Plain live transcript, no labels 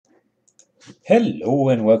Hello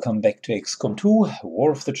and welcome back to XCOM2,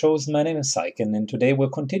 War of the Chosen. My name is Syken and today we're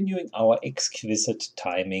continuing our Exquisite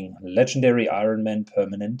Timing Legendary Ironman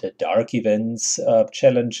Permanent Dark Events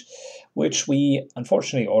challenge, which we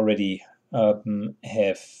unfortunately already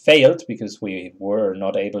have failed because we were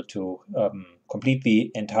not able to complete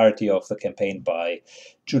the entirety of the campaign by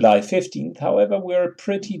July 15th. However, we're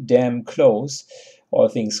pretty damn close. All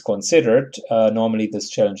things considered. Normally this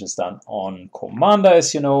challenge is done on Commander,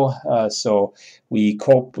 as you know, so we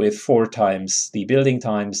cope with 4 times the building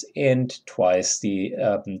times and twice the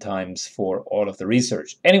times for all of the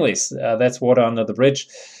research. Anyways, that's water under the bridge.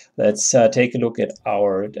 Let's take a look at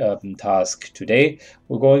our task today.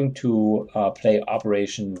 We're going to play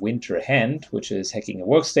Operation Winter Hand, which is hacking a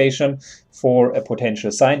workstation for a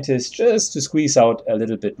potential scientist, just to squeeze out a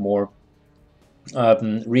little bit more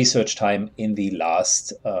research time in the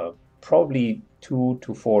last probably 2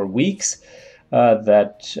 to 4 weeks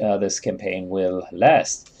that this campaign will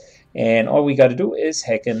last. And all we got to do is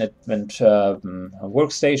hack an advent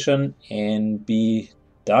workstation and be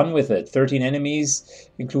done with it. 13 enemies,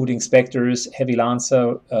 including Spectres, Heavy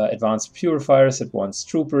Lancer, Advanced Purifiers, Advanced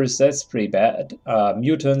Troopers, that's pretty bad.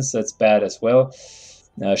 Mutants, that's bad as well.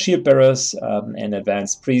 Shield bearers and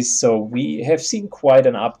advanced priests. So we have seen quite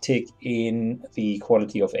an uptick in the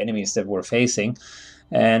quality of enemies that we're facing,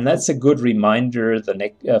 and that's a good reminder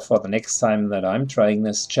for the next time that I'm trying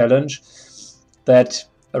this challenge, that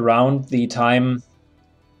around the time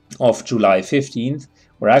of July 15th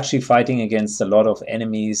we're actually fighting against a lot of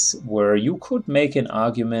enemies where you could make an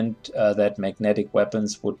argument that magnetic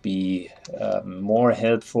weapons would be more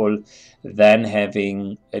helpful than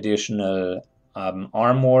having additional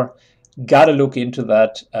armor. Gotta look into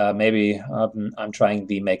that. Maybe I'm trying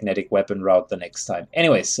the magnetic weapon route the next time.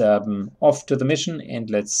 Anyways, off to the mission and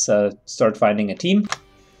let's start finding a team.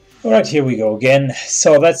 Alright, here we go again.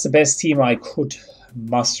 So that's the best team I could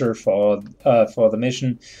muster for the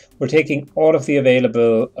mission. We're taking all of the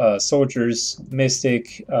available soldiers,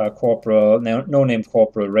 Mystic, Corporal, no-name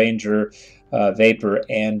Corporal, Ranger, Vapor,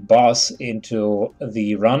 and Boss into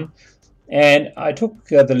the run. And I took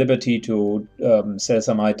the liberty to sell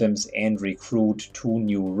some items and recruit 2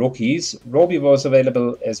 new rookies. Roby was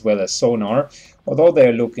available as well as Sonar, although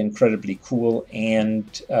they look incredibly cool and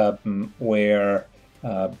were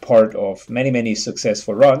part of many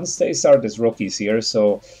successful runs. They start as rookies here,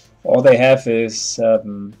 so all they have is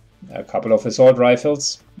a couple of assault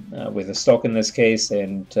rifles with a stock in this case,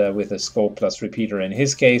 and with a scope plus repeater in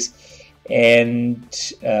his case. And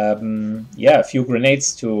yeah, a few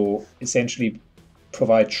grenades to essentially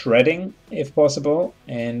provide shredding if possible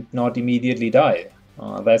and not immediately die.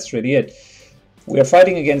 That's really it. We are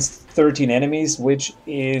fighting against 13 enemies, which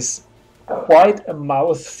is quite a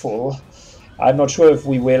mouthful. I'm not sure if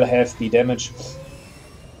we will have the damage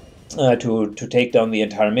to take down the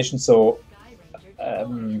entire mission so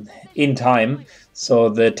in time. So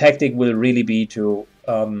the tactic will really be to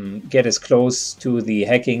get as close to the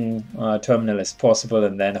hacking terminal as possible,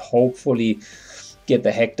 and then hopefully get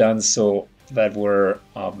the hack done so that we're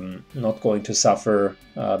not going to suffer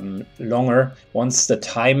longer. Once the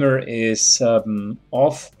timer is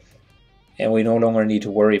off and we no longer need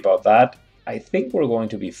to worry about that, I think we're going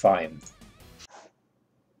to be fine.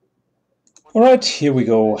 Alright, here we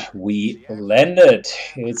go. We landed.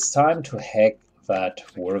 It's time to hack that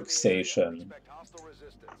workstation.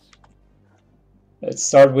 Let's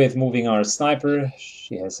start with moving our sniper.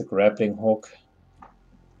 She has a grappling hook.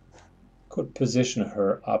 Could position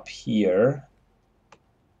her up here.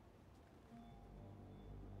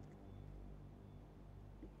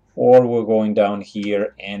 Or we're going down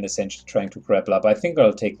here and essentially trying to grapple up. I think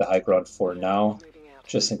I'll take the high ground for now,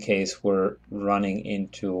 just in case we're running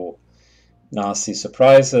into nasty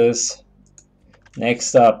surprises.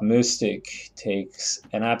 Next up, Mystic takes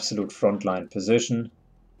an absolute frontline position.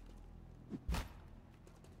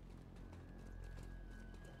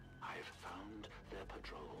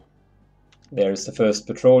 There's the first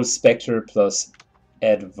patrol, Spectre plus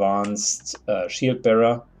advanced shield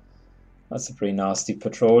bearer. That's a pretty nasty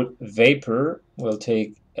patrol. Vapor will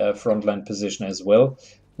take a frontline position as well.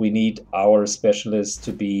 We need our specialist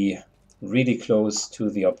to be really close to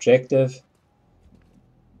the objective.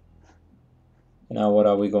 Now what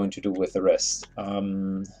are we going to do with the rest?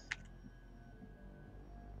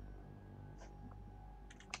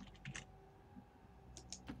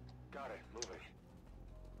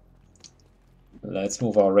 Let's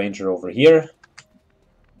move our ranger over here,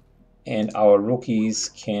 and our rookies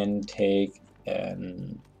can take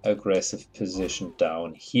an aggressive position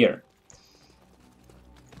down here.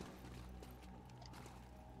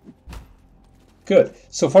 Good.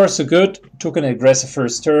 So far so good. Took an aggressive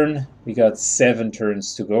first turn. We got 7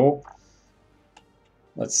 turns to go.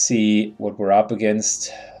 Let's see what we're up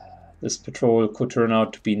against. This patrol could turn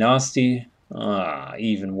out to be nasty.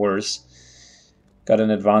 Even worse. Got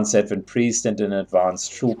an advanced Advent Priest and an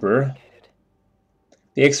advanced Trooper.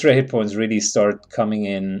 The extra hit points really start coming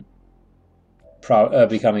in,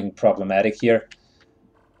 becoming problematic here.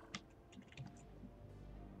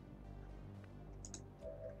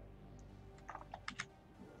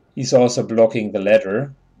 He's also blocking the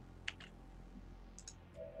ladder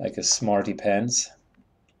like a smarty pants.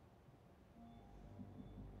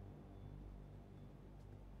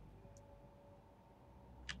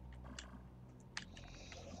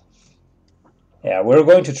 Yeah, we're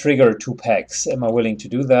going to trigger 2 packs. Am I willing to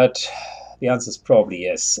do that? The answer is probably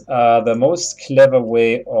yes. The most clever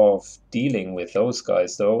way of dealing with those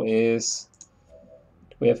guys, though, is...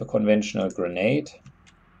 do we have a conventional grenade?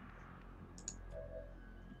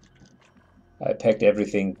 I packed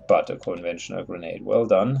everything but a conventional grenade. Well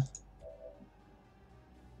done.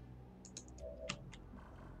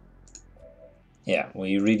 Yeah,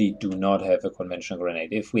 we really do not have a conventional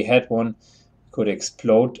grenade. If we had one, we could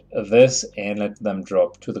explode this and let them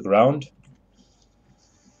drop to the ground.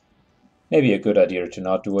 Maybe a good idea to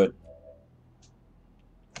not do it.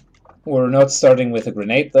 We're not starting with a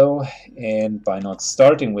grenade though, and by not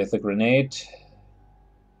starting with a grenade,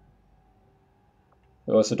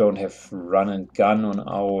 we also don't have run and gun on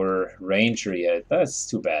our ranger yet. That's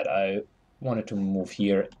too bad. I wanted to move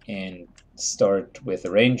here and start with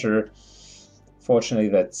a ranger. Fortunately,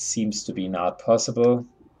 that seems to be not possible.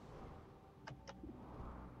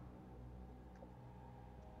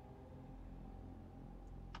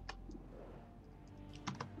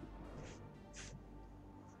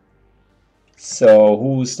 So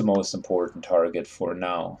who's the most important target for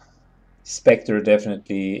now? Spectre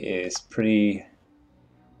definitely is pretty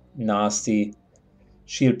nasty.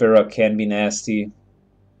 Shield Bearer can be nasty.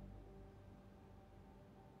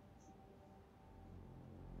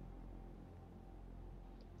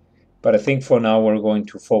 But I think for now we're going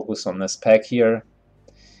to focus on this pack here.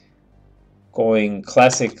 Going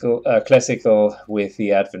classical with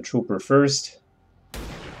the Advent Trooper first.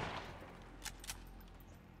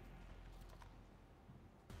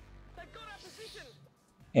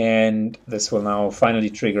 And this will now finally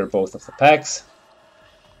trigger both of the packs.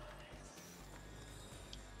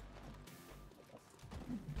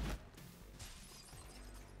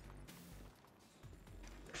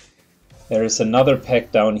 There is another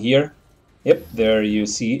pack down here. Yep, there you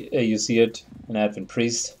see it, an Advent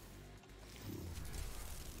Priest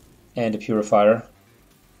and a Purifier.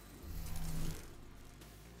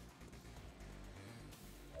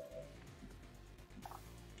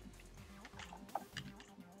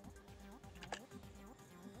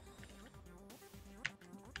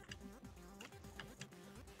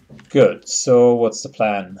 Good, so what's the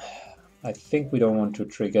plan? I think we don't want to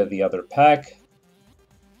trigger the other pack.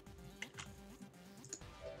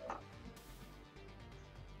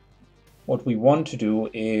 What we want to do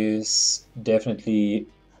is definitely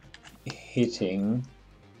hitting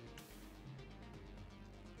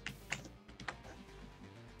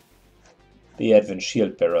the Advent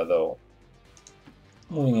Shield Bearer though.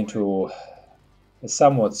 Moving into a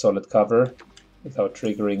somewhat solid cover without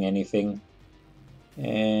triggering anything.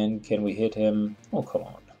 And can we hit him? Oh, come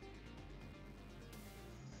on.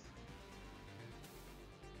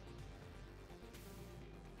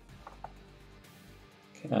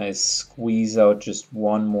 Can I squeeze out just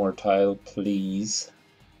one more tile, please?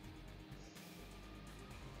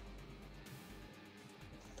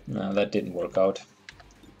 No, that didn't work out.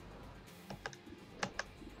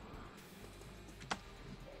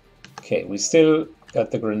 Okay, we still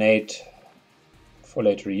got the grenade for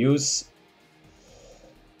later use.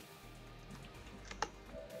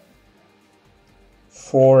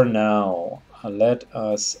 For now, let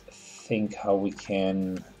us think how we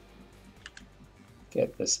can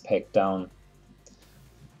get this pack down.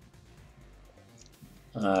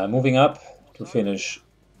 Moving up to finish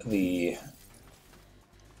the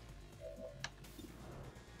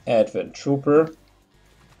Advent Trooper.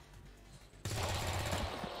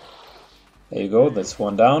 There you go, that's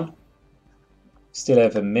one down. Still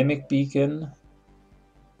have a Mimic Beacon.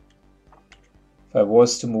 If I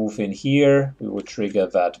was to move in here, we would trigger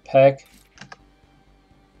that pack.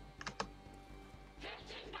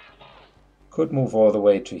 Could move all the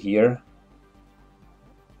way to here.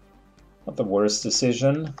 Not the worst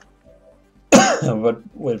decision, but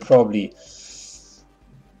will probably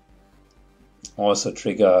also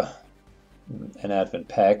trigger an Advent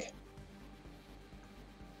pack.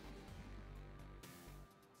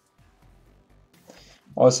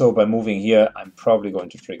 Also, by moving here, I'm probably going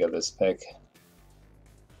to trigger this pack.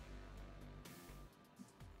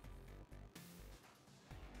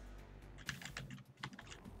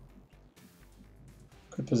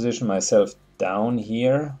 Could position myself down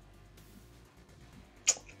here,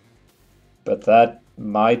 but that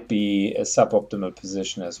might be a suboptimal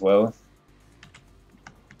position as well.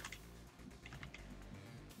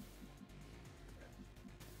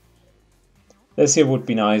 This here would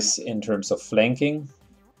be nice in terms of flanking.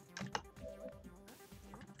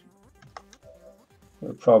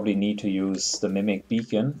 We'll probably need to use the Mimic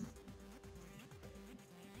Beacon.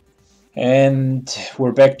 And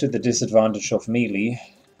we're back to the disadvantage of melee.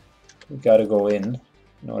 We gotta go in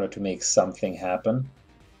order to make something happen.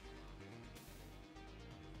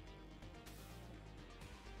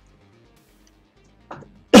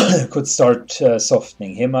 Could start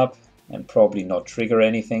softening him up and probably not trigger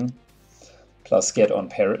anything. Plus get on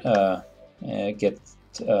to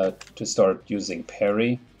start using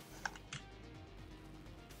parry.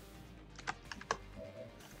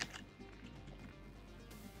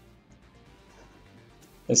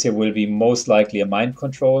 This here will be most likely a mind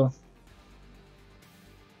control.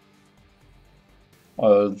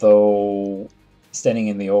 Although standing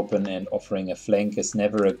in the open and offering a flank is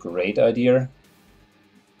never a great idea.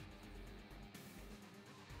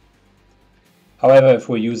 However, if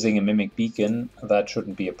we're using a Mimic Beacon, that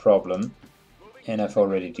shouldn't be a problem. And I've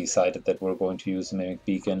already decided that we're going to use a Mimic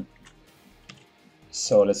Beacon.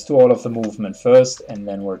 So let's do all of the movement first, and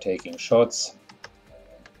then we're taking shots.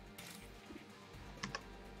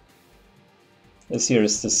 This here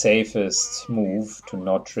is the safest move to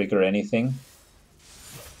not trigger anything.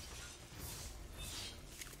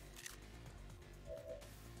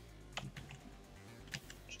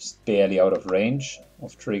 Just barely out of range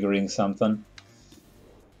of triggering something.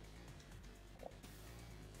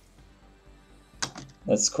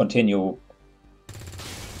 Let's continue.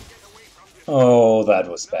 Oh, that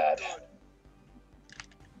was bad.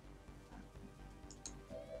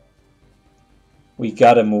 We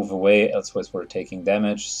gotta move away, elsewise we're taking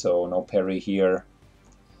damage, so no parry here.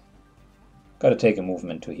 Gotta take a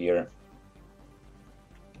movement to here.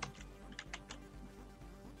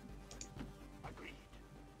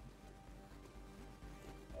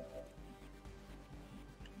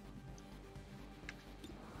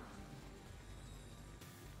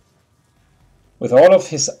 With all of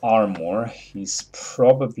his armor, he's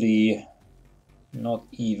probably not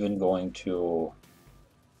even going to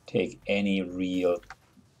take any real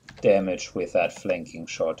damage with that flanking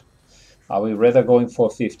shot. Are we rather going for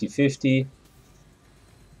 50-50?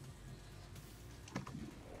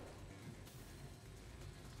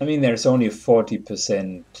 I mean, there's only a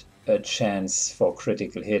 40% chance for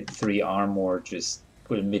critical hit. 3 armor just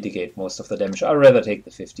will mitigate most of the damage. I'd rather take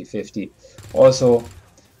the 50-50. Also,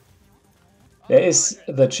 there is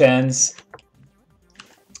the chance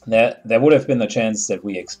that there would have been the chance that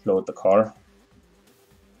we explode the car.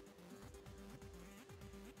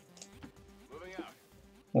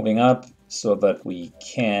 Moving up so that we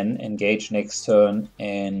can engage next turn,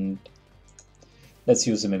 and let's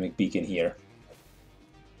use the Mimic Beacon here.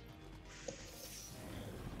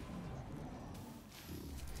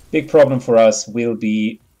 Big problem for us will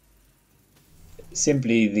be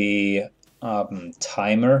simply the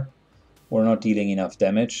timer. We're not dealing enough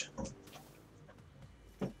damage.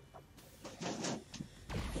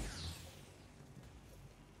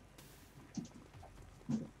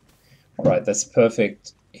 Alright, that's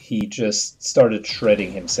perfect. He just started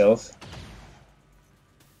shredding himself.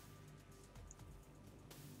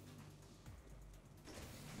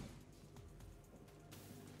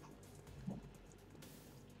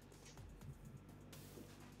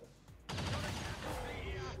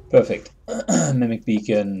 Perfect. Mimic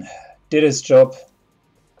Beacon did his job.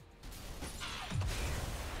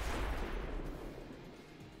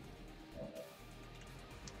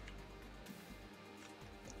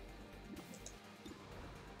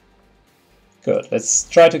 Good. Let's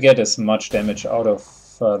try to get as much damage out of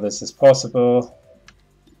this as possible.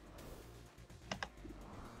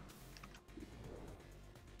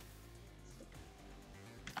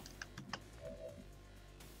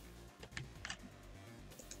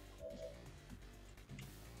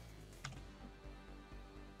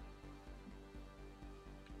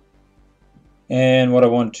 And what I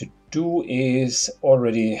want to do is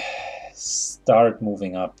already start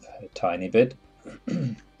moving up a tiny bit.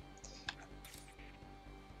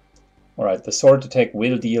 Alright, the sword attack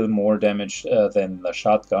will deal more damage than the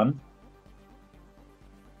shotgun.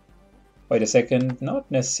 Wait a second, not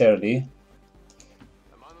necessarily.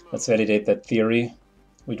 Let's validate that theory.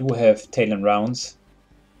 We do have tail and rounds.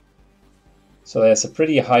 So there's a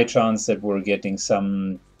pretty high chance that we're getting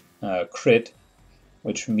some crit,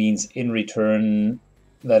 which means in return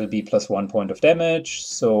that'll be +1 point of damage,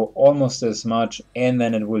 so almost as much, and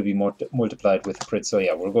then it will be multiplied with crit. So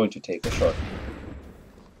yeah, we're going to take a shot.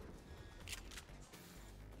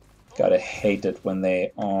 Gotta hate it when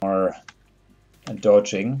they are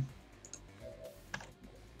dodging.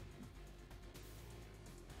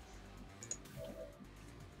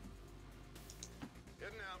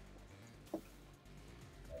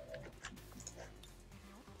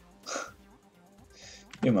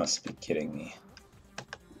 You must be kidding me.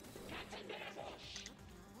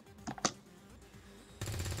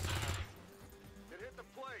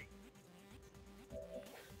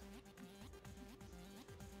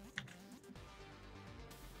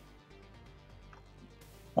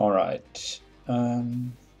 All right.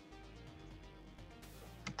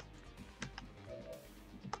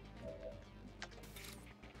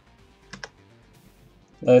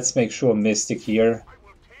 Let's make sure Mystic here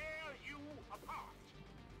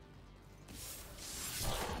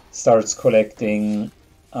starts collecting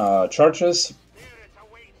charges.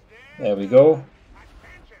 There we go.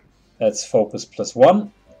 That's focus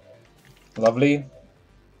 +1. Lovely.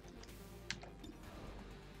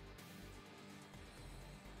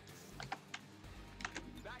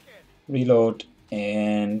 Reload,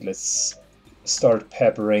 and let's start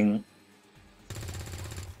peppering.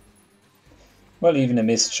 Well, even a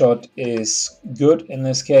missed shot is good in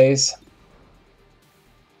this case.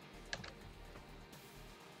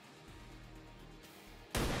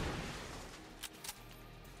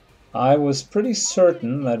 I was pretty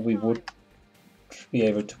certain that we would be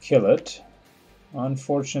able to kill it.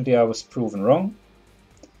 Unfortunately, I was proven wrong.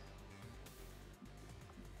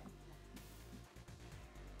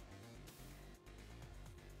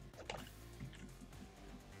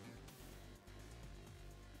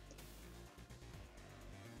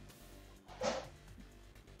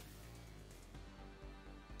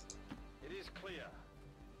 It is clear.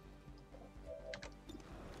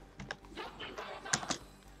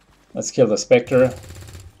 Let's kill the Spectre.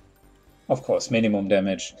 Of course, minimum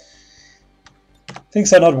damage.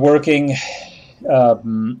 Things are not working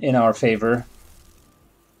in our favor.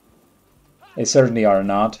 They certainly are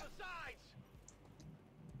not.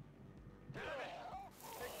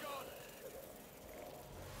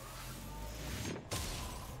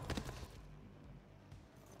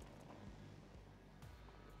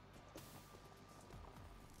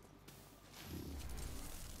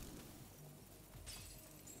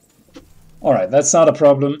 Alright, that's not a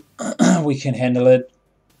problem. We can handle it.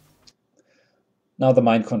 Now the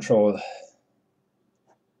mind control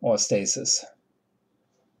or stasis.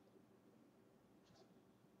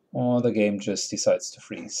 Or the game just decides to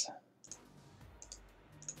freeze.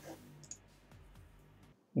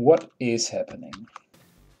 What is happening?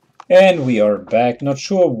 And we are back. Not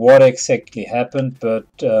sure what exactly happened, but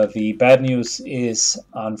the bad news is,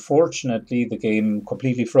 unfortunately, the game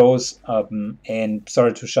completely froze and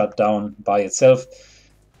started to shut down by itself,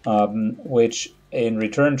 which in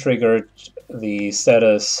return triggered the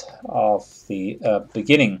status of the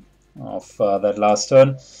beginning of that last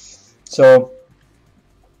turn. So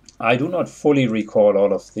I do not fully recall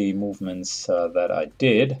all of the movements that I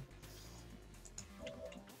did.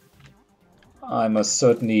 I must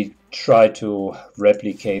certainly try to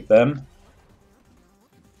replicate them.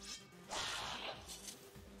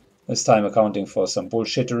 This time accounting for some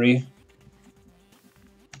bullshittery.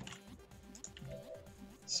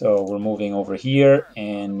 So we're moving over here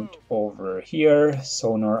and over here.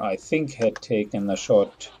 Sonar, I think, had taken the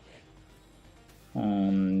shot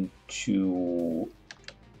to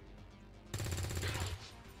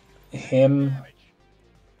him.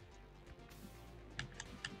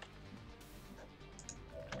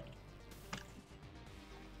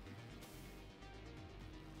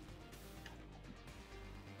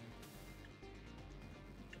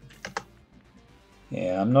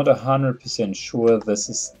 Yeah, I'm not 100% sure. This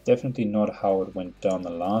is definitely not how it went down the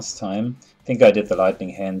last time. I think I did the lightning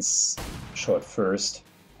hands shot first.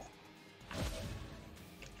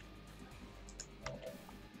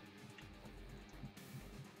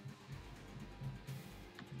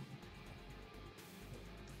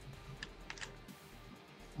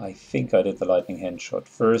 I think I did the lightning hand shot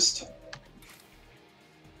first.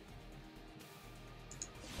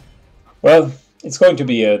 Well, it's going to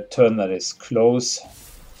be a turn that is close,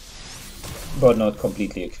 but not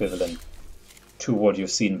completely equivalent to what you've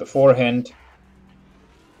seen beforehand.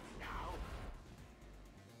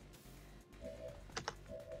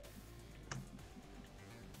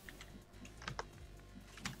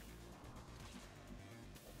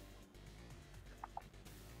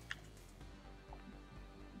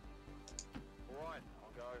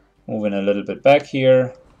 Moving a little bit back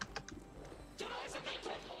here.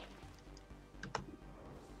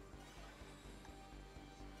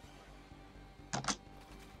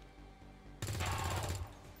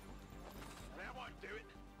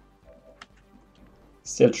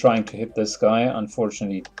 Still trying to hit this guy.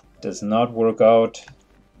 Unfortunately, does not work out.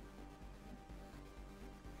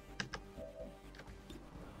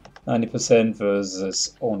 90%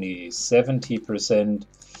 versus only 70%.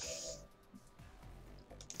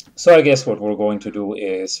 So I guess what we're going to do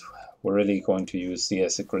is we're really going to use the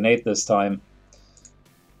acid grenade this time.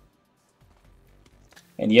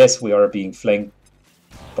 And yes, we are being flanked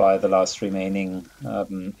by the last remaining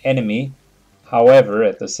enemy. However,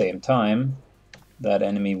 at the same time, that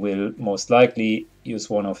enemy will most likely use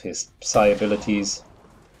one of his psi abilities.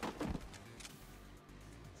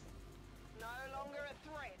 No longer a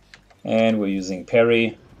threat. And we're using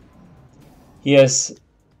parry. He has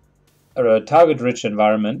a target-rich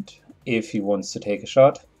environment if he wants to take a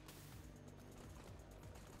shot.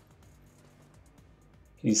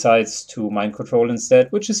 He decides to mind control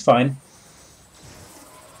instead, which is fine.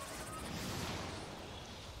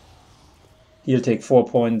 He'll take 4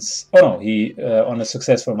 points. Oh no, he on a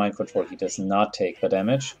successful mind control, he does not take the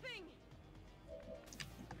damage.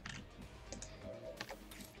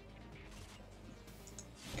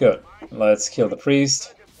 Good. Let's kill the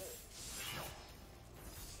priest.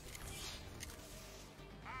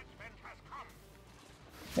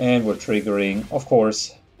 And we're triggering, of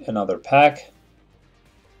course, another pack.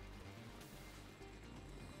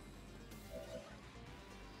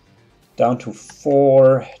 Down to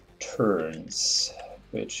 4 turns,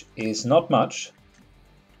 which is not much,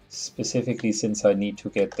 specifically since I need to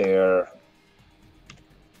get there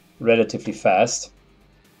relatively fast.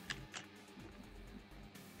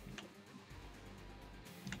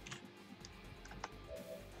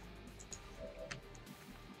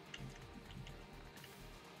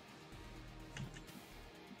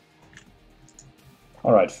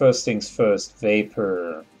 Alright, first things first,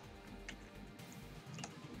 Vapor.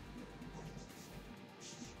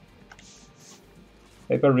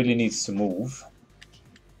 Vapor really needs to move.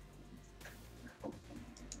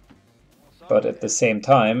 But at the same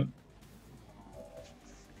time,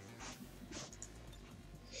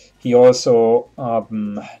 he also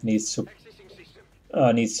needs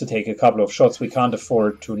to take a couple of shots. We can't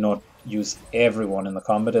afford to not use everyone in the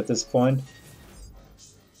combat at this point.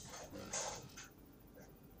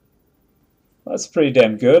 That's pretty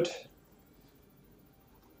damn good.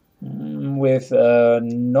 With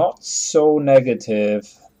not so negative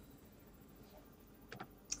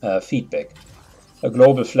feedback. A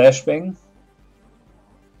global flashbang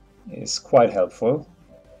is quite helpful.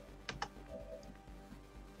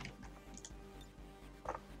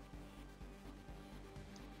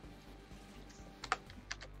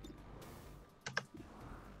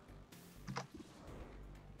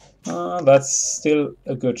 That's still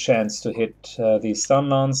a good chance to hit the stun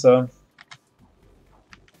lancer.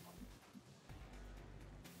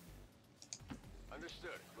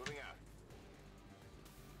 Understood. Moving out.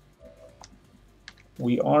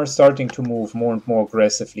 We are starting to move more and more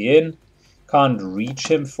aggressively in. Can't reach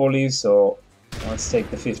him fully, so let's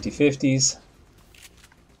take the 50-50s.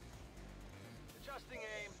 Adjusting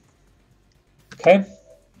aim. Okay.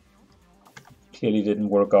 Clearly didn't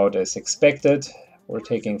work out as expected. We're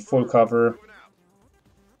taking full cover. Moving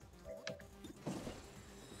out.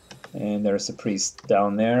 And there's a priest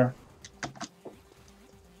down there.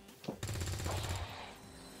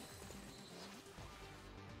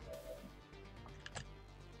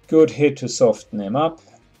 Good hit to soften him up.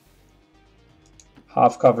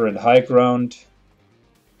 Half cover and high ground.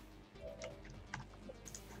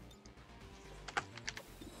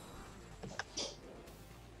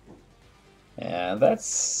 And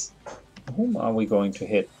that's... whom are we going to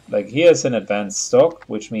hit? Like, he has an advanced stock,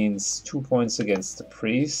 which means 2 points against the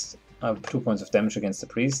priest. 2 points of damage against the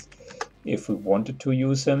priest, if we wanted to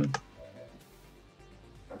use him.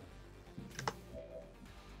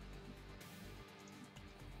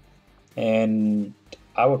 And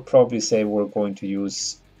I would probably say we're going to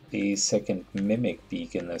use the second Mimic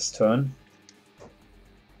Beacon this turn.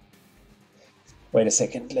 Wait a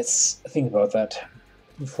second, let's think about that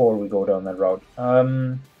before we go down that route.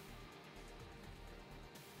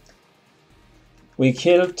 We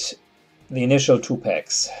killed the initial 2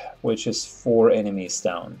 packs, which is 4 enemies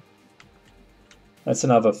down. That's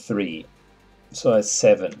another 3, so that's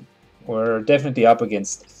 7. We're definitely up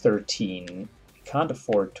against 13. We can't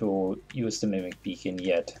afford to use the Mimic Beacon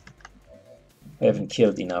yet. We haven't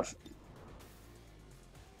killed enough.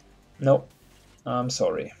 Nope, I'm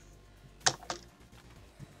sorry.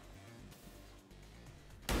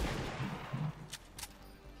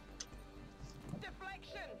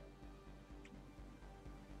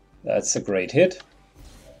 That's a great hit.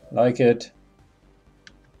 Like it.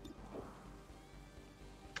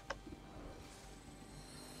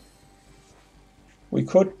 We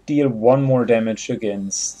could deal one more damage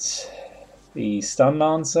against the stun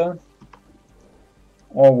lancer.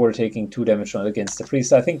 Or we're taking 2 damage against the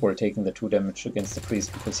priest. I think we're taking the 2 damage against the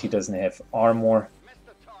priest because he doesn't have armor.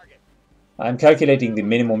 I'm calculating the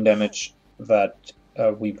minimum damage that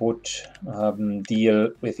we would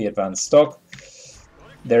deal with the advanced stock.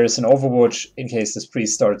 There is an overwatch in case this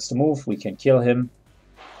priest starts to move. We can kill him.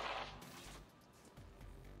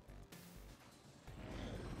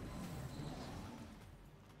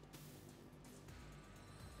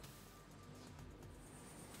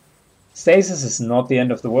 Stasis is not the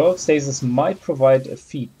end of the world. Stasis might provide a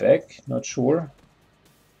feedback. Not sure.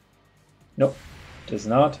 Nope, does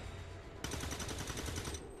not.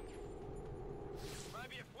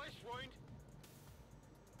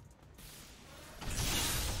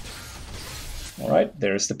 Alright,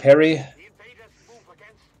 there's the parry.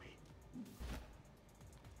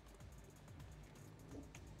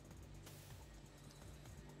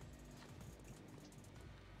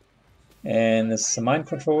 And this is a mind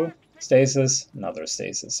control. Stasis, another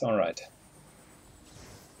stasis. Alright.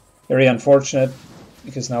 Very unfortunate,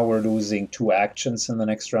 because now we're losing 2 actions in the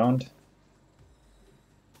next round.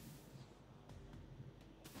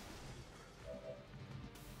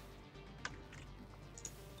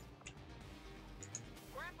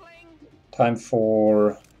 Time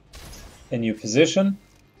for a new position.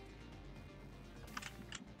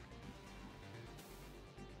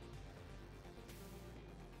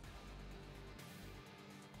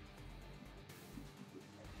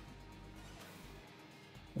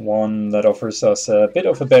 One that offers us a bit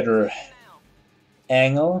of a better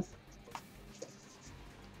angle.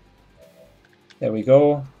 There we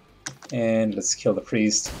go. And let's kill the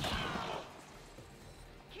priest.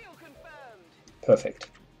 Perfect.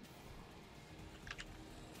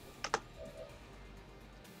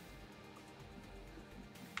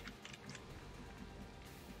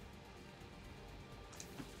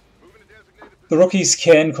 The rookies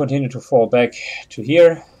can continue to fall back to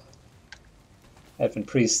here. Advent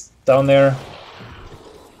Priest down there.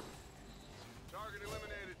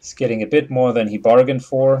 He's getting a bit more than he bargained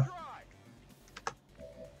for.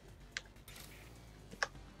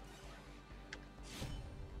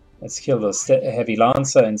 Let's kill the Heavy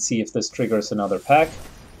Lancer and see if this triggers another pack.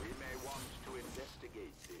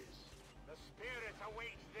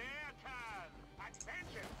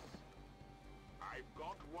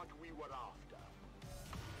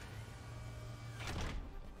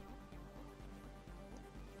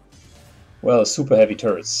 Well, super heavy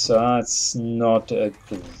turrets. It's not a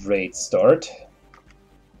great start.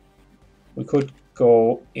 We could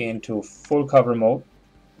go into full cover mode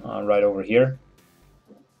right over here.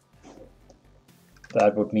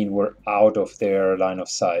 That would mean we're out of their line of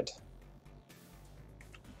sight.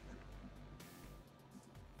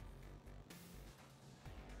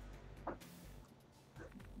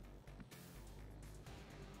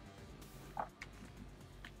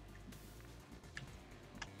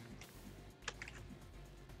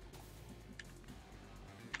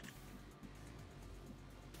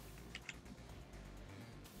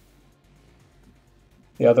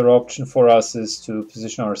 The other option for us is to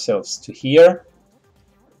position ourselves to here,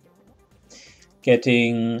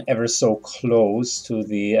 getting ever so close to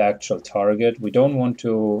the actual target. We don't want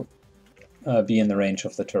to be in the range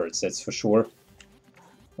of the turrets, that's for sure.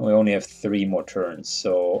 We only have 3 more turns,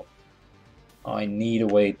 so I need a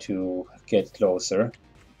way to get closer.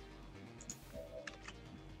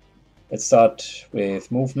 Let's start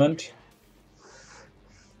with movement.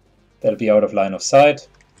 That'll be out of line of sight.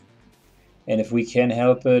 And if we can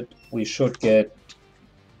help it, we should get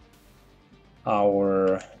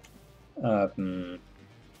our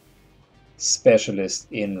specialist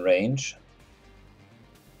in range.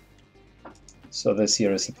 So this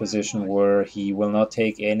here is a position where he will not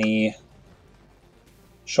take any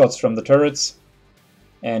shots from the turrets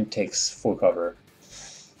and takes full cover.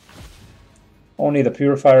 Only the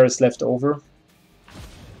purifier is left over.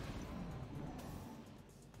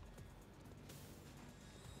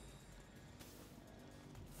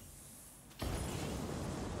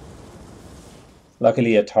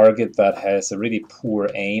 Luckily a target that has a really poor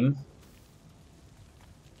aim.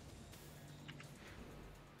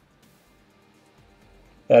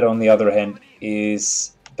 That, on the other hand,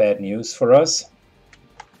 is bad news for us.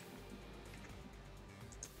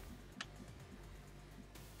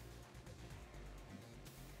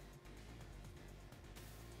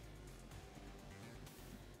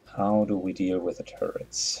 How do we deal with the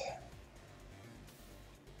turrets?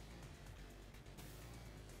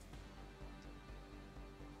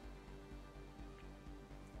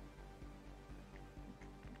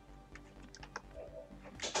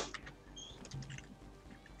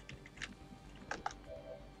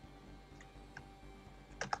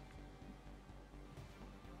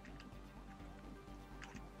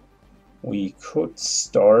 We could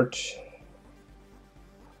start,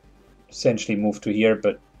 essentially move to here,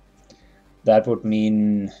 but that would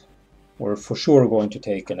mean we're for sure going to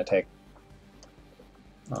take an attack.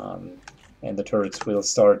 And the turrets will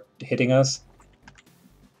start hitting us.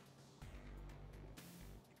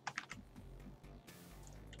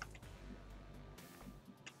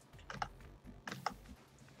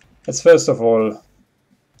 Let's first of all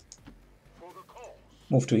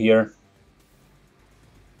move to here.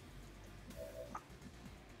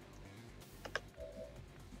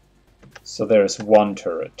 So there's one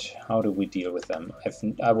turret. How do we deal with them?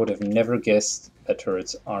 I would have never guessed that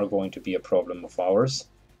turrets are going to be a problem of ours.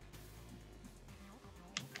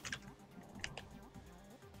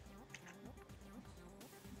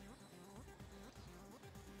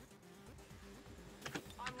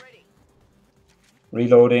 I'm ready.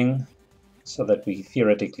 Reloading so that we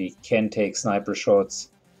theoretically can take sniper shots.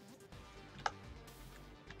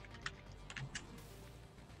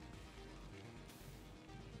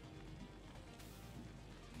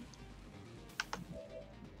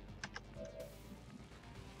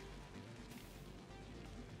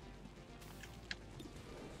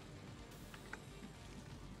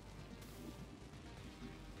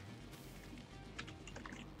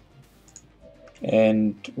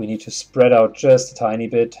 And we need to spread out just a tiny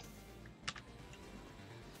bit.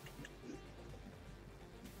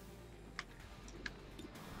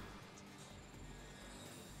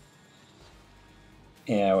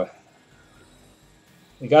 Yeah,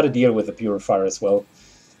 we got to deal with the Purifier as well.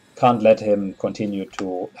 Can't let him continue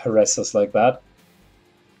to harass us like that.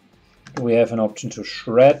 Do we have an option to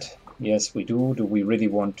shred? Yes, we do. Do we really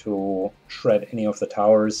want to shred any of the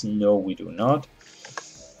towers? No, we do not.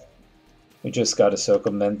 We just got to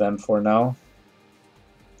circumvent them for now.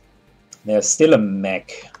 There's still a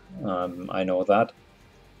mech. I know that.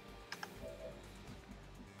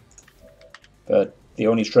 But the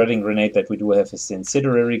only shredding grenade that we do have is the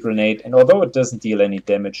incendiary grenade. And although it doesn't deal any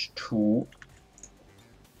damage to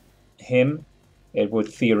him, it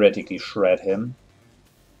would theoretically shred him.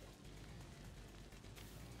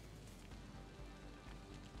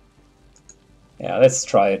 Yeah, let's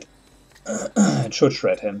try it. It should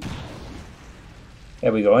shred him.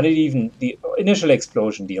 There we go. And the initial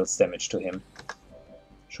explosion deals damage to him.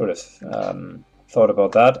 Should have thought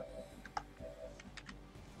about that.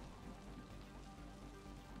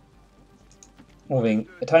 Moving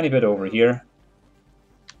a tiny bit over here.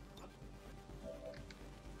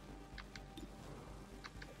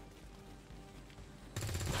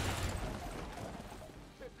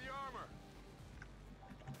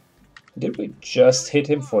 Did we just hit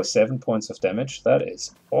him for 7 points of damage? That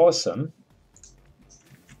is awesome.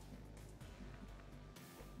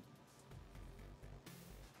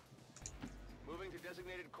 Moving to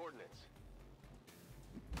designated coordinates.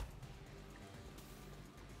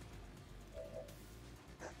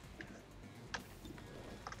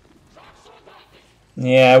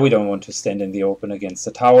 Yeah, we don't want to stand in the open against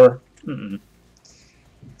the tower.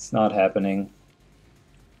 It's not happening.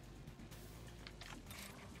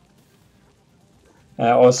 I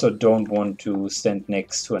also don't want to stand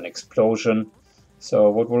next to an explosion. So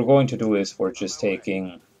what we're going to do is we're just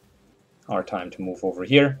taking our time to move over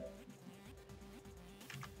here.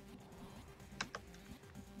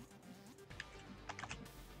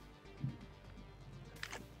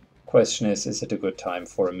 Question is it a good time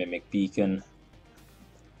for a mimic beacon?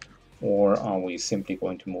 Or are we simply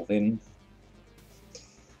going to move in?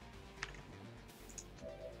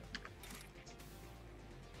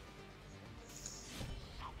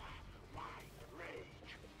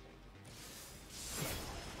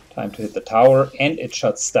 Time to hit the tower, and it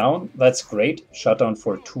shuts down. That's great. Shutdown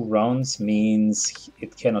for 2 rounds means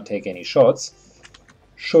it cannot take any shots.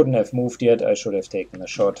 Shouldn't have moved yet. I should have taken a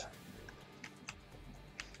shot.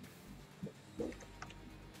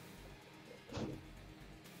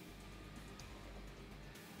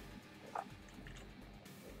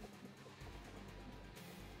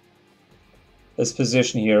 This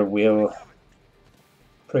position here will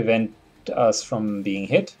prevent us from being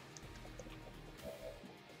hit.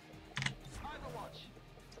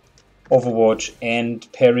 Overwatch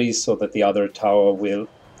and parry so that the other tower will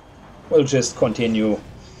just continue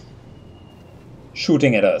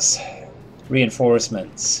shooting at us.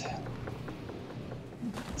 Reinforcements.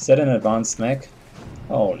 Is that an advanced mech?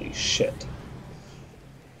 Holy shit.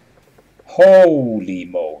 Holy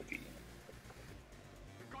moly.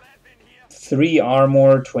 3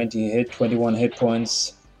 armor, 21 hit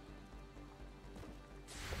points.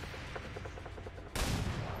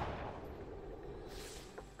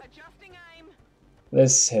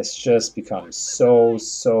 This has just become so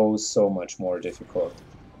much more difficult.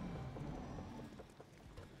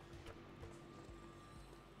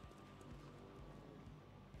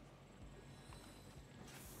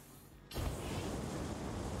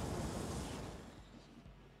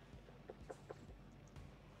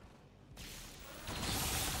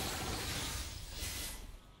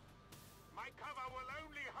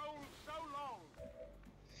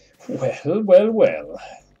 Well, well, well.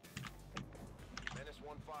 Menace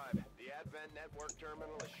 1-5, the Advent network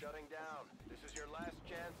terminal is shutting down. This is your last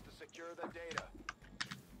chance to secure the data.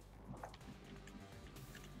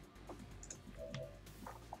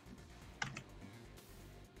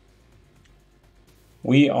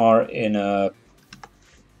 We are in a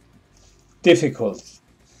difficult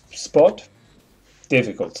spot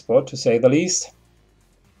to say the least.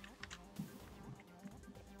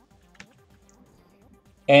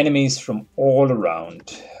 Enemies from all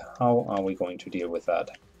around. How are we going to deal with that?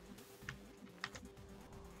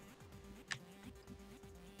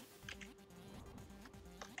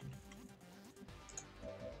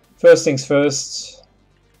 First things first.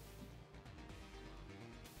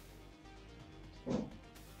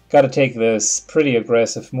 Gotta take this pretty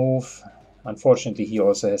aggressive move. Unfortunately, he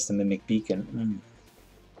also has the Mimic Beacon.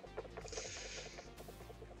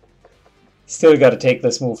 Still gotta take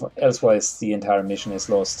this move, elsewise the entire mission is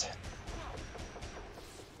lost.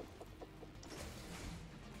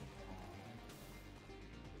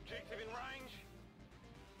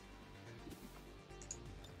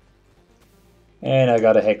 And I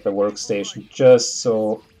gotta hack the workstation just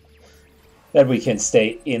so that we can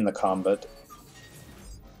stay in the combat.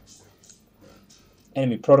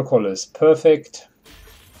 Enemy protocol is perfect.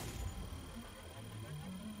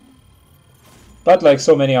 But like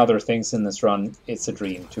so many other things in this run, it's a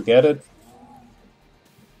dream to get it.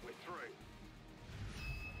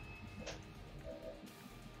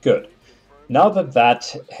 Good. Now that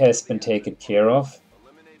that has been taken care of,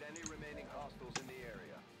 Eliminate any remaining hostiles in the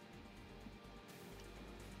area.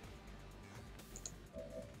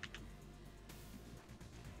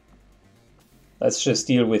 let's just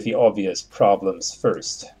deal with the obvious problems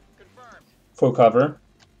first. Confirmed. Full cover,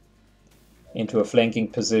 into a flanking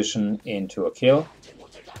position, into a kill.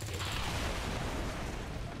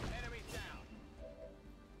 Enemy down.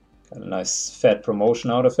 Got a nice fat promotion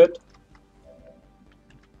out of it.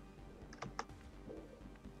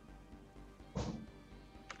 Oh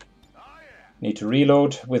yeah. Need to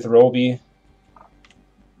reload with Roby.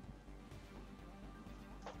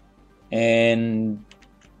 And,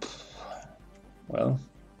 well,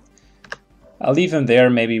 I'll leave him there.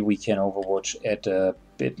 Maybe we can overwatch at a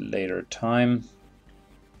bit later time.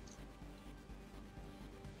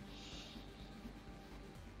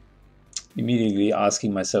 Immediately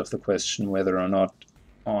asking myself the question whether or not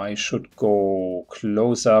I should go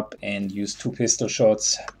close up and use 2 pistol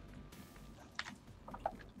shots.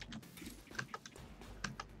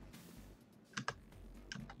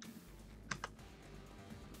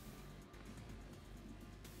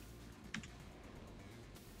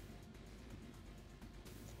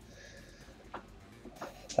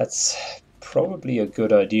 That's probably a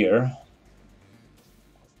good idea.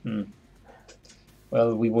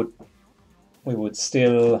 Well, we would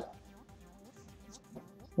still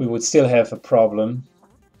have a problem.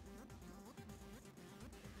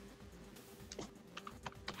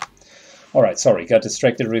 All right, sorry, got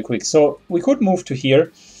distracted real quick. So we could move to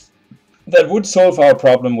here. That would solve our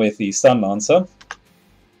problem with the stun lancer,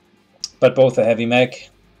 but both the heavy mech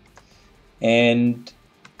and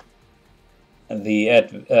the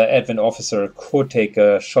Advent officer could take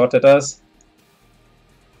a shot at us.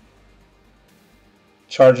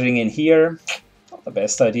 Charging in here, not the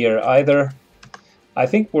best idea either. I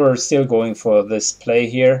think we're still going for this play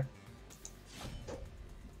here,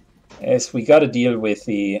 as we got to deal with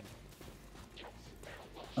the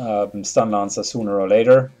stun lancer sooner or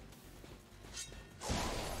later.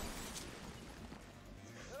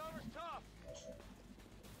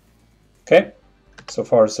 Okay, so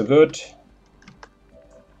far so good.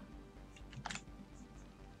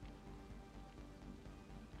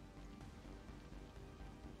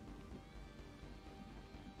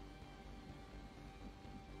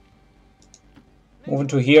 Moving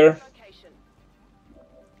to here.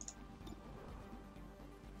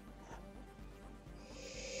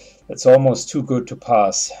 It's almost too good to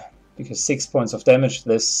pass, because 6 points of damage,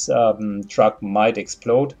 this truck might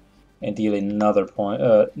explode and deal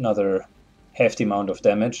another hefty amount of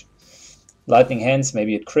damage. Lightning hands,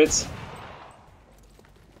 maybe it crits.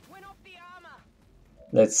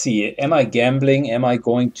 Let's see, am I gambling? Am I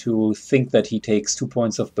going to think that he takes 2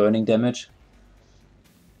 points of burning damage?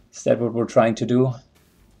 Is that what we're trying to do?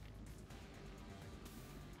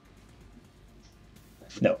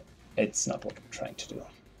 No, it's not what we're trying to do.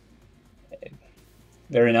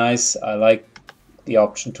 Very nice. I like the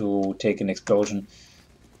option to take an explosion.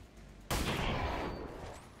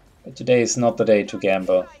 But today is not the day to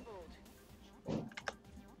gamble.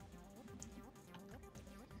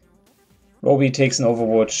 Roby takes an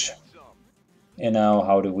overwatch And now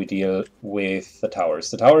how do we deal with the towers?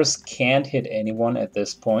 The towers can't hit anyone at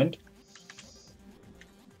this point.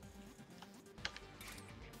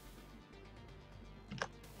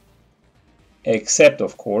 Except,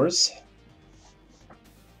 of course,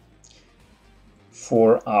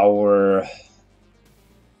 for our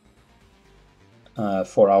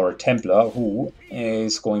Templar, who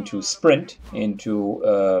is going to sprint into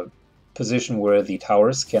a position where the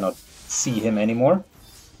towers cannot see him anymore.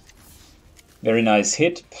 Very nice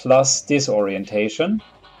hit, plus disorientation.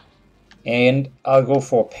 And I'll go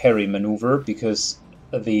for parry maneuver, because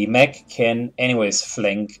the mech can anyways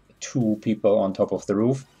flank 2 people on top of the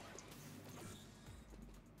roof.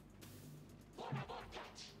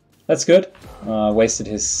 That's good. Wasted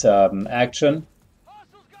his action.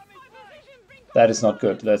 That is not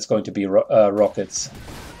good. That's going to be rockets.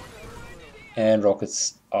 And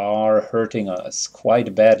rockets are hurting us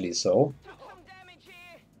quite badly, so.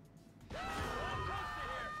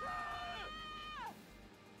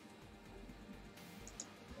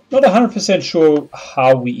 Not 100% sure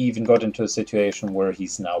how we even got into a situation where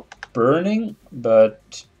he's now burning,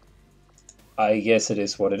 but I guess it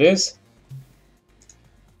is what it is.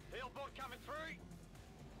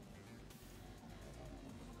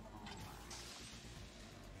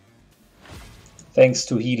 Thanks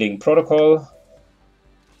to healing protocol.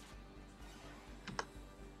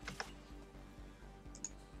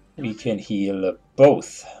 We can heal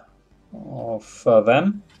both of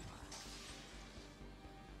them.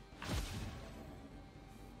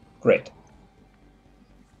 Great.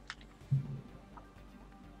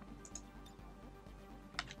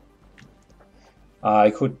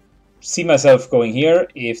 I could see myself going here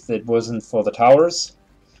if it wasn't for the towers.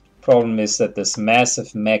 Problem is that this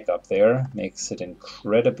massive mech up there makes it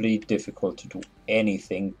incredibly difficult to do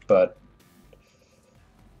anything but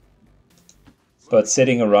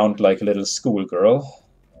sitting around like a little schoolgirl.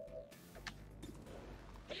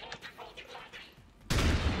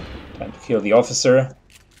 Time to kill the officer.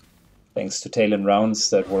 Thanks to tail-end rounds,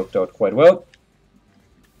 that worked out quite well.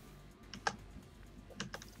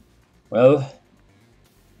 Well,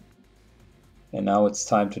 and now it's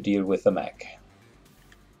time to deal with the mech.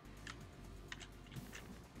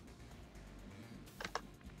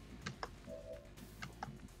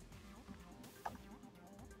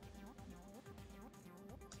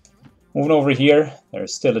 Moving over here,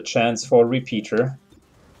 there's still a chance for a repeater.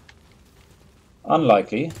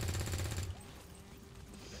 Unlikely.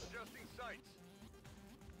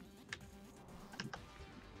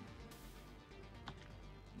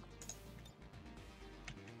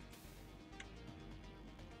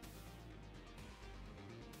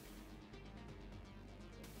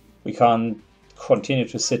 We can't continue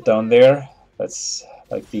to sit down there. That's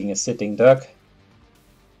like being a sitting duck.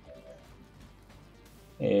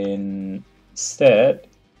 Instead,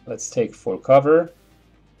 let's take full cover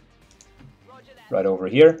right over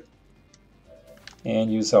here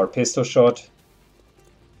and use our pistol shot.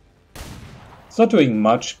 It's not doing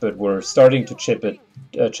much, but we're starting to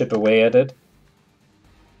chip away at it.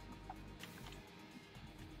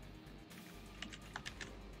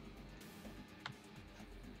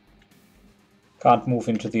 Can't move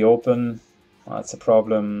into the open. That's a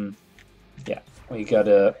problem. Yeah, we got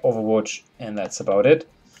a Overwatch, and that's about it.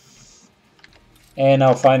 And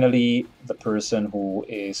now finally, the person who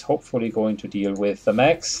is hopefully going to deal with the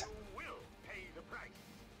mechs.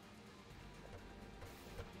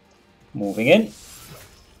 Moving in.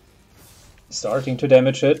 Starting to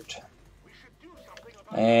damage it.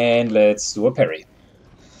 And let's do a parry.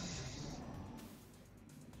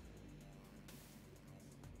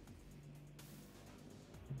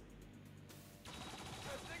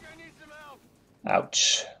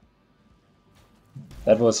 Ouch.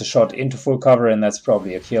 That was a shot into full cover, and that's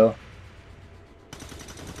probably a kill.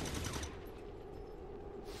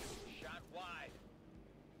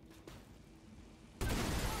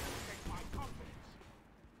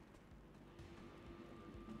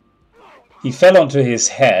 He fell onto his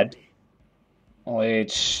head,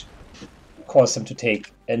 which caused him to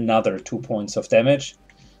take another 2 points of damage.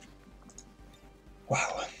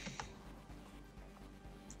 Wow.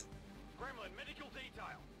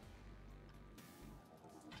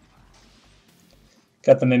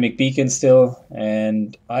 Got the Mimic Beacon still,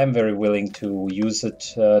 and I'm very willing to use it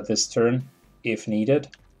this turn, if needed.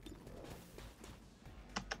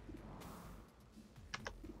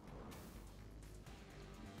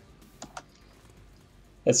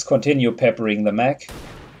 Let's continue peppering the mech.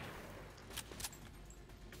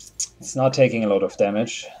 It's not taking a lot of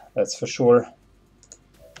damage, that's for sure.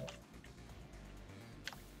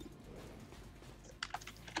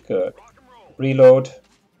 Good. Reload.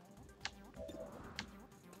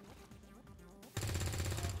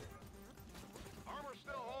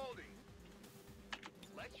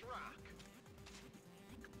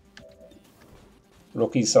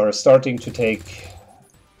 Rookies are starting to take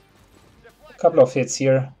a couple of hits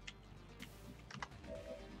here.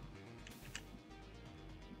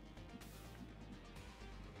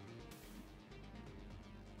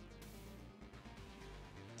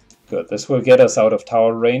 Good, this will get us out of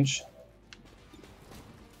tower range.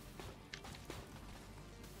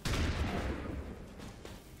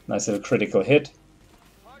 Nice little critical hit.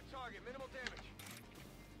 Hard target, minimal damage.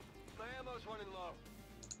 My ammo's running low.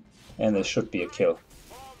 And this should be a kill.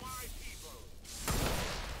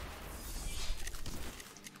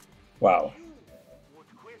 Wow.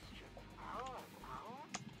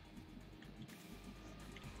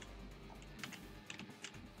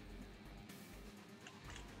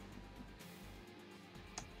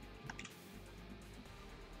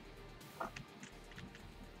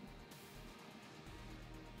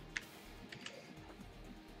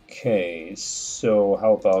 Okay, so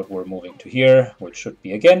how about we're moving to here, which should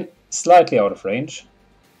be again slightly out of range.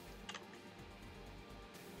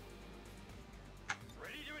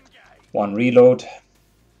 One reload,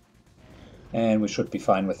 and we should be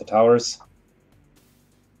fine with the towers.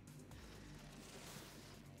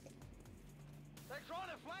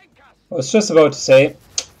 I was just about to say,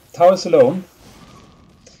 towers alone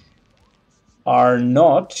are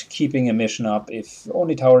not keeping a mission up. If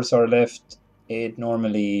only towers are left, it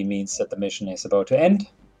normally means that the mission is about to end.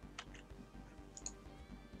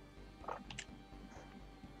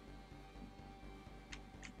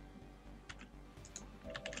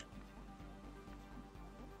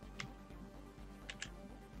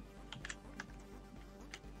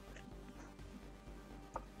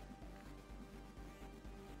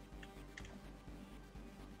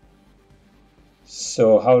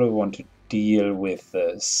 So how do we want to deal with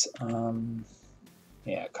this?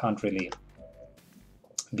 Yeah, can't really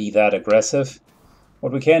be that aggressive.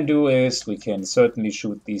 What we can do is we can certainly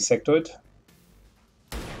shoot the sectoid.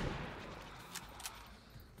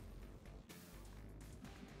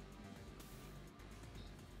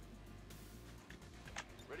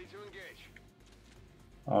 Ready to engage.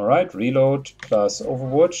 Alright, reload plus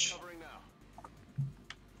Overwatch.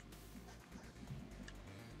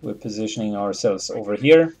 We're positioning ourselves over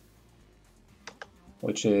here,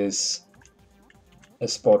 which is a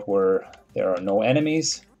spot where there are no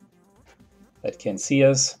enemies that can see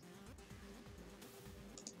us.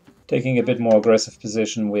 Taking a bit more aggressive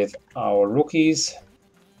position with our rookies.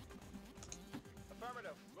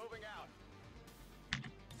 Affirmative. Moving out.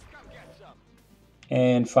 Come get some.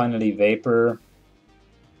 And finally Vapor.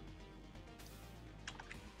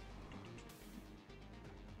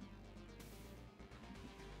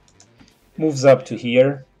 Moves up to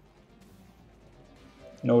here.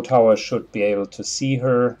 No tower should be able to see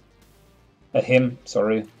her. Him,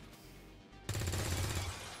 sorry.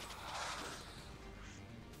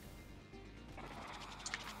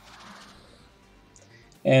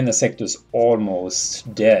 And the sector's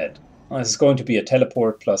almost dead. This is going to be a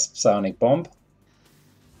teleport plus psionic bomb.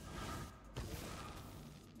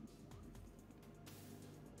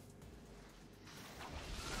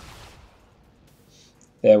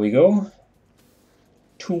 There we go.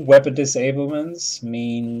 2 weapon disablements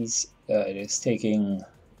means it is taking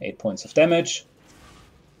 8 points of damage.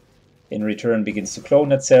 In return begins to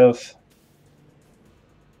clone itself.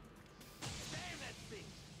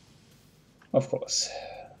 Of course.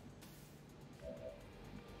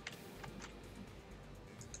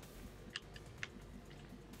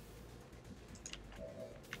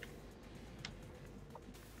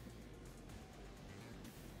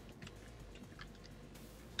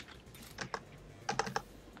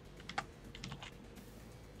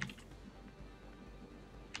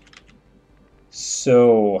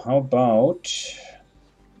 So how about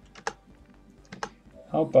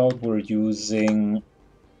we're using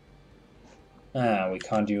we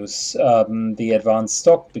can't use the advanced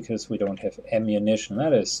stock because we don't have ammunition.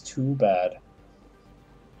 That is too bad.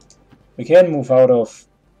 We can move out of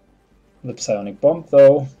the psionic bomb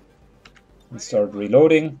though and start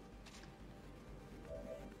reloading.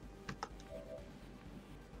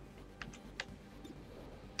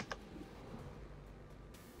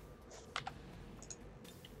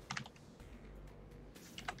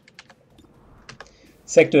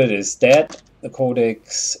 Sectoid is dead. The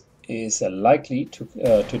Codex is likely to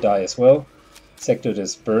die as well. Sectoid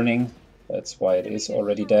is burning. That's why it is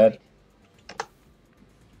already dead.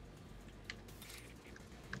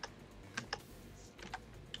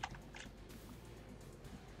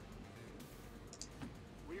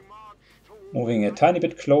 Moving a tiny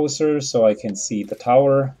bit closer so I can see the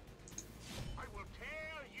tower. I will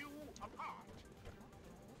tear you apart.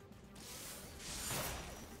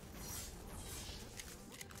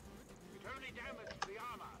 It only damaged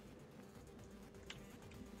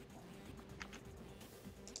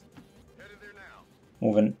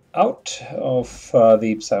Moving out of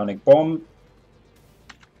the psionic bomb.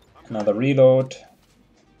 Another reload.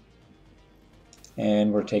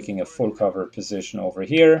 And we're taking a full cover position over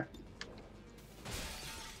here.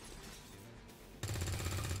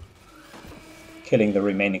 Killing the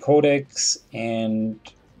remaining codex and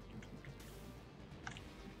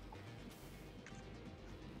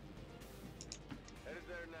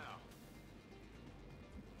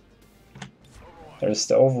there's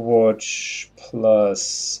the Overwatch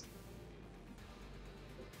plus.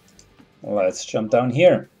 Let's jump down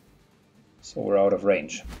here. So we're out of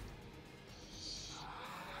range.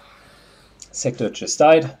 Sector just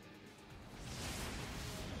died.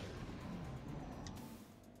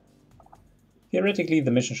 Theoretically,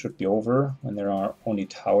 the mission should be over when there are only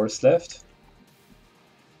towers left.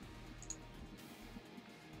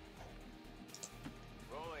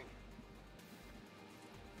 Rolling.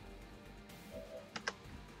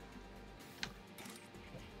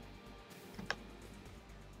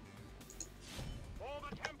 For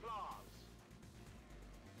the Templars.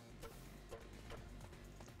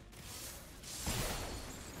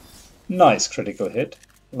 Nice critical hit.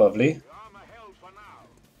 Lovely.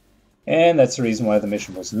 And that's the reason why the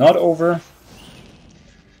mission was not over.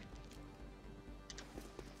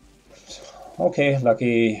 Okay,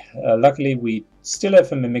 luckily we still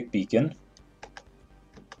have a Mimic Beacon.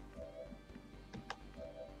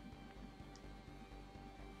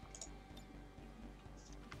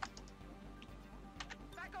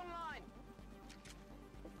 Back online.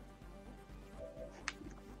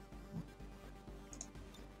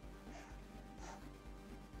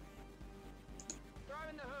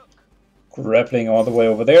 Throwing the hook. Grappling all the way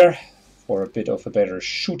over there for a bit of a better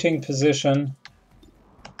shooting position.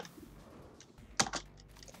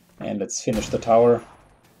 And let's finish the tower.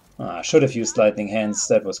 Should have used lightning hands,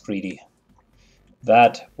 that was greedy.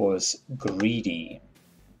 That was greedy.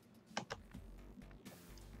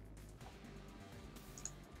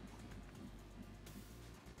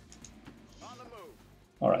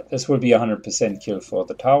 Alright, this will be 100% kill for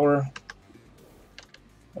the tower.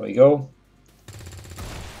 There we go.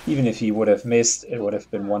 Even if he would have missed, it would have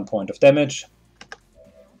been 1 point of damage.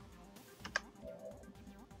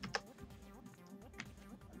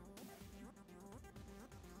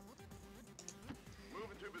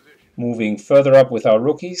 Moving further up with our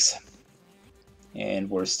rookies. And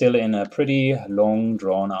we're still in a pretty long,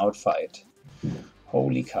 drawn-out fight.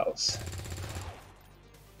 Holy cows.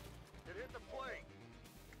 It hit the plate.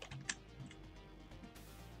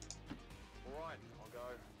 Right, I'll go.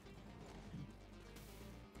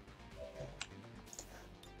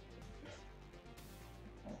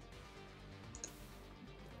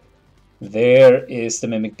 There is the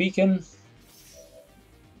Mimic Beacon.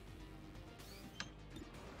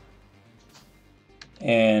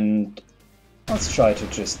 And let's try to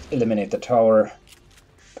just eliminate the tower.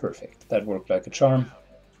 Perfect, that worked like a charm.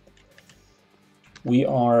 We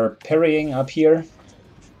are parrying up here,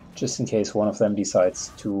 just in case one of them decides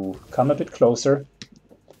to come a bit closer.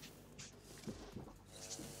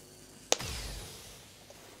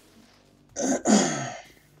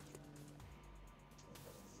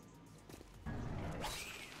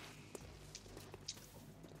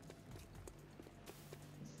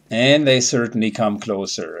 And they certainly come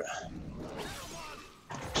closer.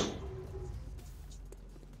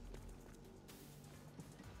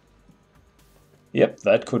 Yep,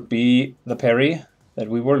 that could be the parry that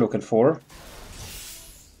we were looking for.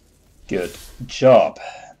 Good job.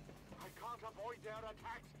 I can't avoid their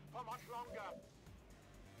attacks for much longer.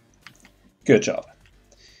 Good job.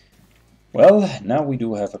 Well, now we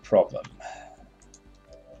do have a problem.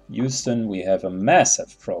 Houston, we have a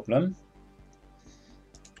massive problem.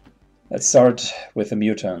 Let's start with the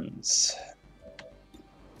mutants.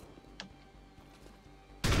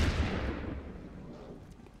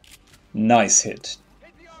 Nice hit.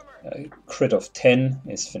 A crit of 10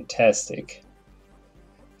 is fantastic.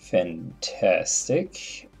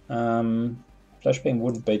 Fantastic. Flashbang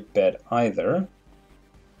wouldn't be bad either.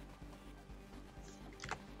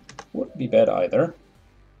 Wouldn't be bad either.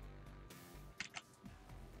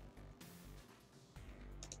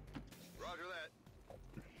 Roger that.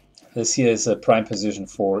 This here is a prime position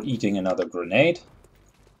for eating another grenade.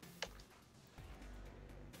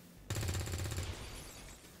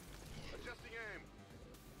 Adjusting aim.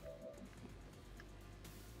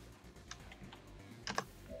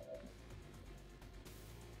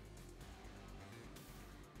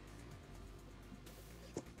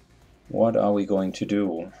 What are we going to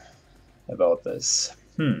do about this?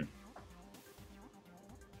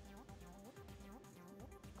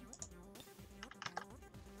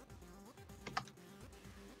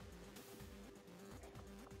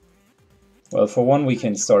 Well, for one, we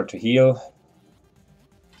can start to heal.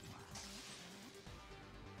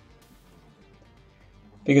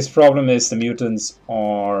 Biggest problem is the mutants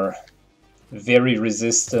are very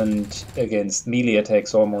resistant against melee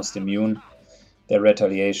attacks, almost immune. Their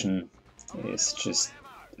retaliation is just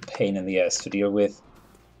a pain in the ass to deal with.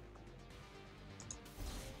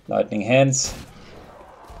 Lightning hands.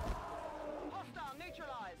 Hostile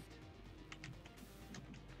neutralized.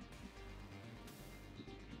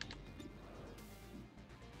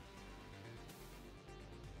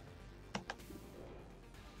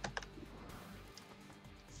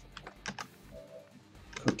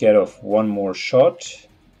 Could get off one more shot.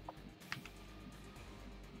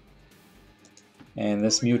 And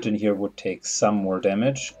this mutant here would take some more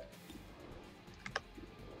damage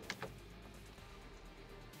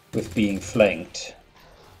with being flanked.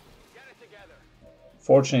 Get it together.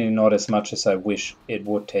 Fortunately, not as much as I wish it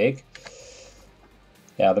would take.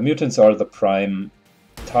 Yeah, the mutants are the prime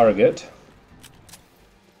target.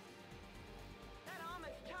 That arm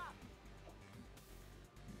is tough.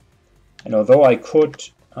 And although I could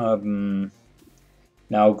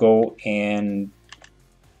now go and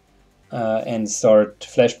start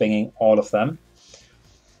flashbanging all of them,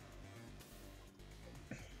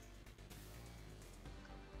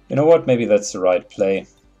 you know what? Maybe that's the right play.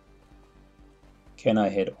 Can I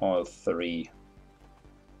hit all three?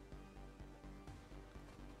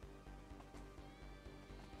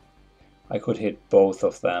 I could hit both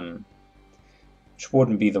of them, which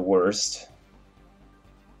wouldn't be the worst.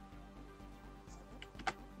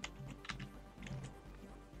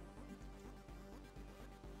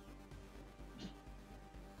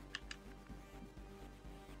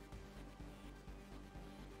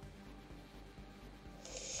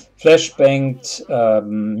 Flashbanged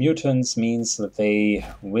mutants means that they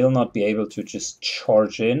will not be able to just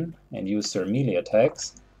charge in and use their melee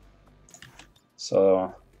attacks.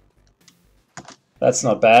 So that's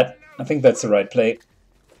not bad. I think that's the right play.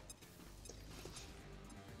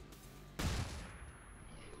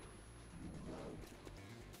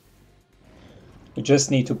 We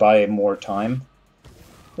just need to buy more time.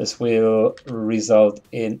 This will result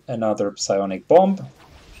in another psionic bomb.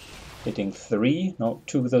 Hitting 3, no,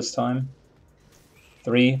 2 this time.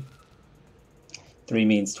 3. 3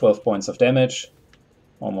 means 12 points of damage,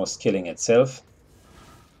 almost killing itself.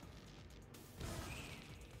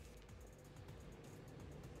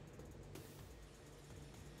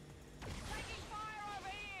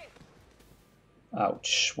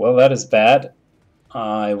 Ouch. Well, that is bad.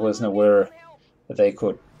 I wasn't aware that they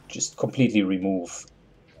could just completely remove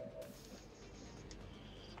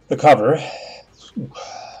the cover.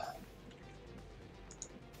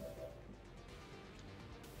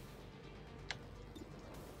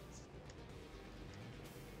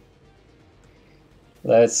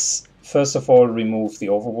 Let's first of all remove the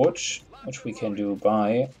Overwatch, which we can do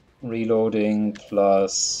by reloading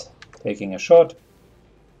plus taking a shot. It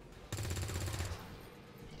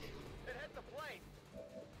hit the plate.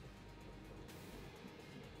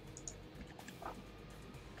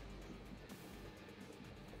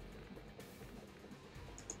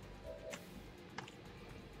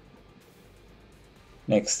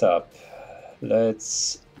 Next up,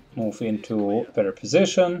 let's move into a better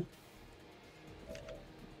position.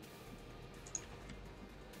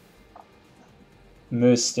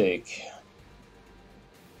 Mystic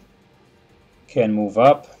can move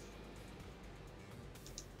up.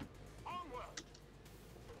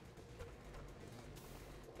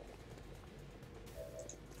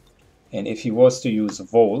 And if he was to use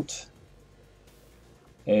Volt,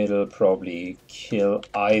 it'll probably kill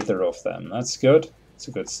either of them. That's good. It's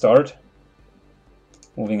a good start.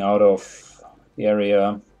 Moving out of the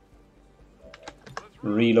area.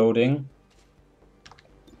 Reloading.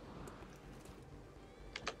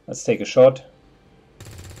 Let's take a shot.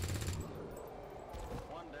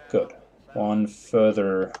 Good. One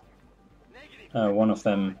further, one of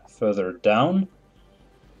them further down.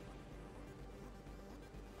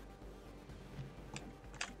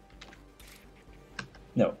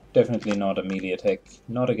 No, definitely not a melee attack.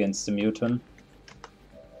 Not against the mutant.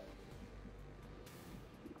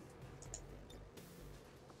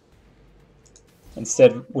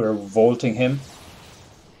 Instead, we're vaulting him.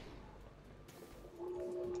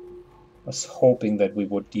 Was hoping that we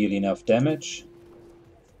would deal enough damage,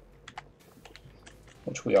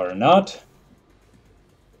 which we are not.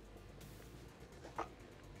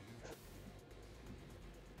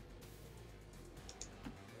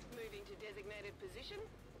 Moving to designated position.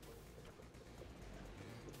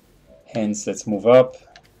 Hence, let's move up.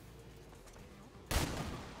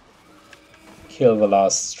 Kill the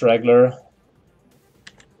last straggler.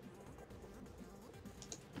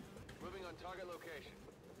 Target location.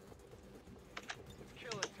 It's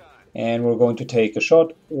killing time. And we're going to take a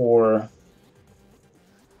shot or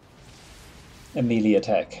a melee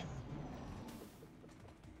attack.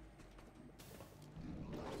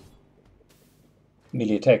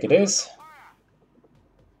 Melee attack it is.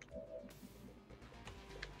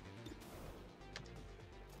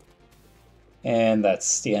 And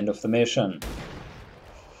that's the end of the mission.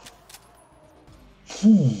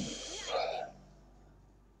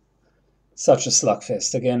 Such a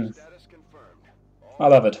slugfest again. Status confirmed. I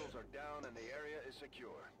love it. Hostiles are down and the area is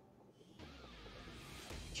secure.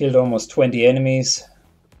 Killed almost 20 enemies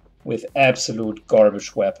with absolute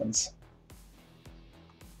garbage weapons.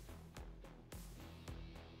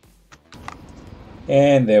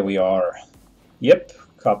 And there we are. Yep,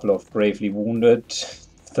 couple of bravely wounded,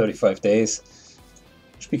 35 days,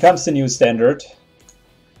 which becomes the new standard.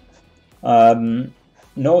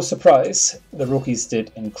 No surprise, the rookies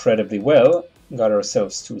did incredibly well. Got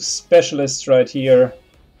ourselves 2 specialists right here.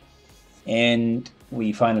 And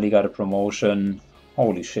we finally got a promotion.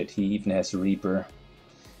 Holy shit, he even has a Reaper.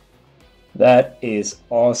 That is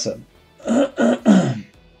awesome.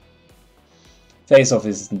 Face-off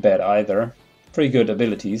isn't bad either. Pretty good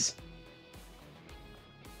abilities.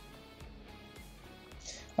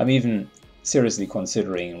 I'm even seriously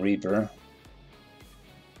considering Reaper.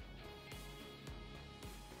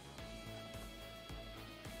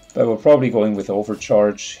 But we're probably going with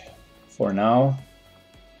Overcharge for now.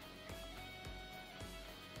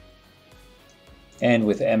 And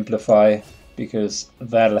with Amplify, because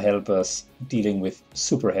that'll help us dealing with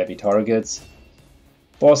super heavy targets.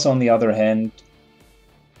 Boss, on the other hand,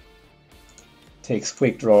 takes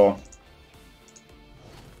Quick Draw.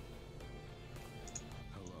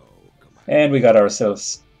 And we got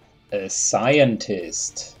ourselves a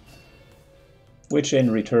Scientist, which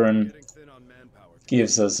in return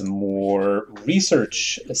gives us more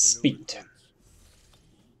research speed.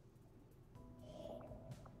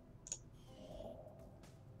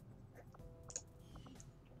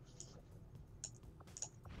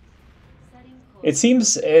 It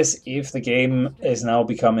seems as if the game is now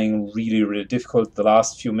becoming really difficult. The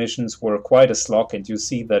last few missions were quite a slog, and you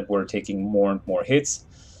see that we're taking more and more hits.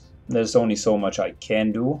 There's only so much I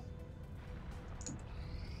can do.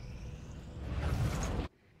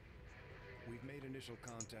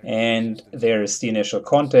 And there's the initial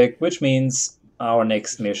contact, which means our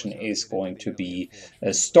next mission is going to be a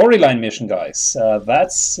storyline mission, guys.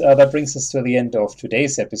 That brings us to the end of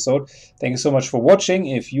today's episode. Thank you so much for watching.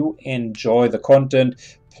 If you enjoy the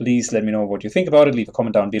content, please let me know what you think about it. Leave a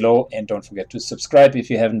comment down below, and don't forget to subscribe if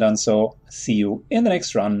you haven't done so. See you in the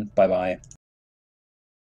next run. Bye bye.